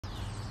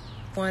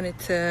Wanted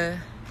to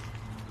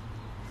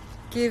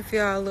give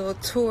y'all a little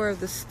tour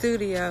of the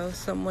studio.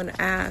 Someone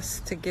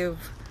asked to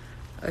give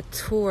a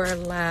tour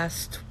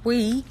last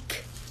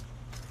week,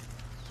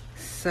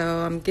 so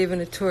I'm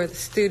giving a tour of the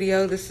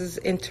studio. This is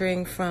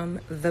entering from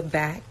the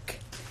back.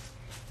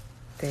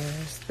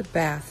 There's the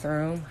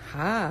bathroom.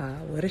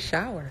 What a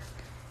shower.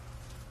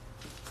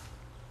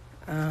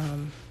 Hold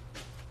on,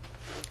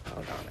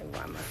 let me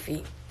wipe my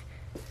feet.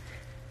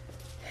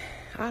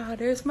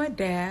 There's my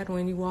dad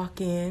when you walk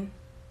in.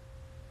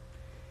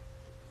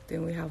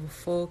 Then we have a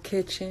full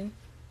kitchen.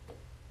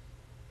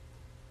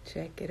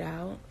 Check it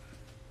out.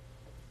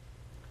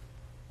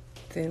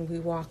 Then we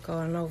walk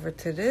on over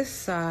to this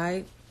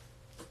side.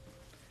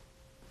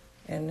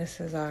 And this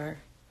is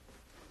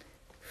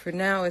for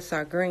now, it's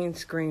our green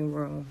screen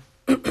room.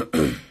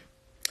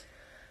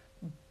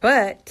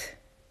 But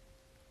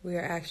we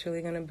are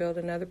actually going to build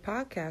another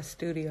podcast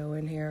studio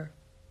in here.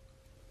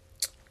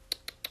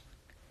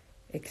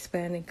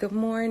 Expanding. Good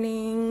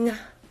morning.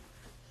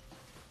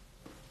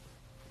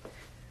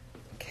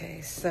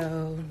 Okay,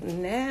 so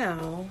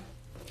now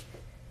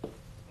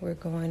we're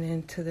going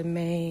into the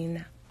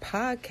main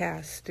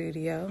podcast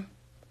studio.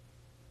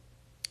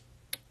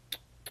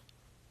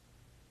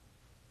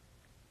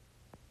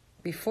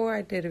 Before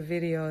I did a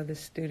video, the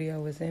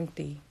studio was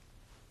empty.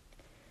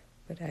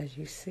 But as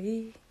you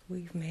see,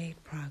 we've made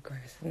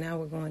progress. Now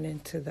we're going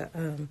into the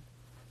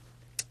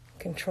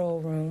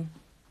control room.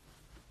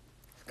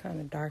 It's kind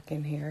of dark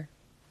in here.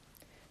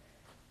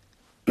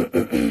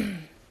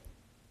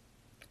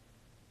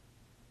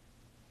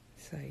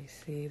 So you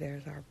see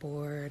there's our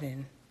board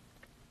and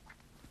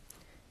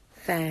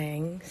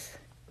things.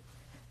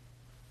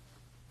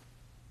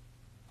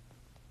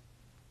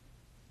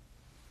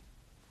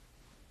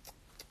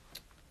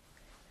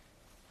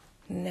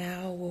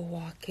 Now we'll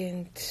walk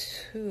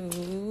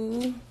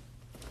into...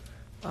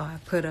 I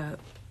put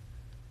up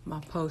my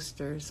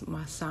posters,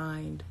 my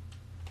signed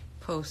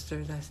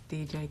posters. That's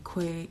DJ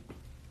Quick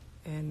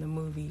and the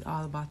movie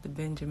All About the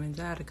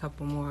Benjamins. I had a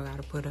couple more I got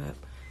to put up.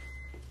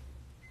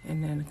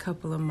 And then a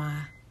couple of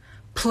my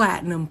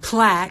platinum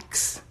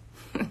plaques.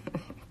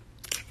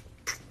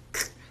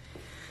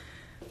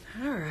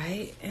 All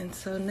right. And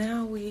so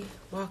now we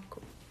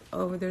walk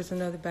over. There's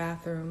another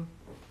bathroom.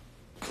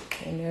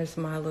 And there's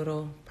my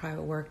little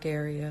private work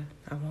area.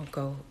 I won't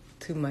go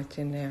too much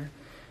in there.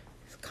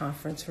 It's a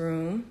conference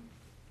room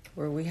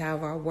where we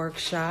have our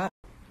workshop.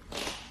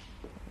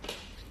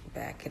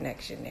 Bad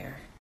connection there.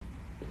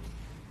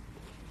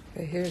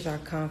 But here's our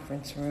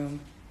conference room.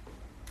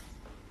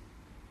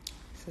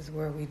 This is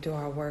where we do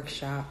our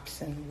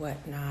workshops and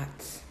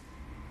whatnots.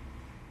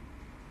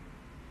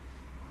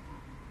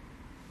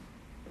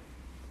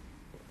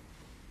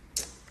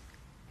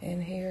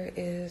 And here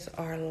is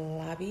our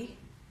lobby.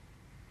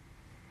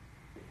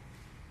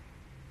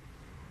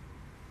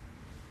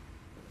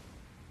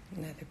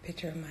 Another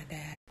picture of my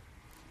dad.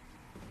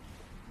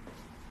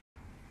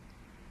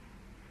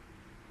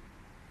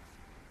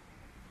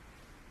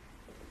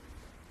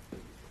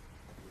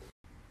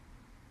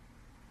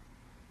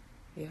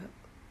 Yep.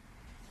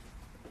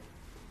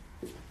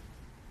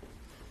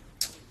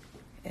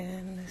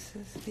 And this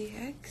is the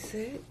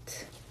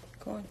exit,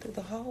 going through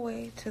the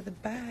hallway to the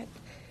back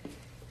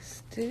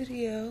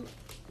studio.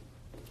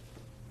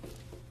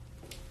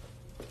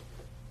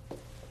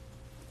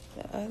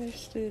 The other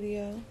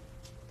studio.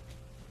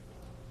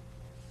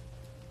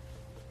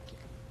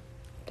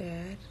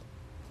 Dad,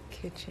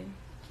 kitchen,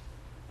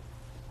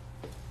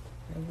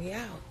 and we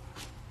out.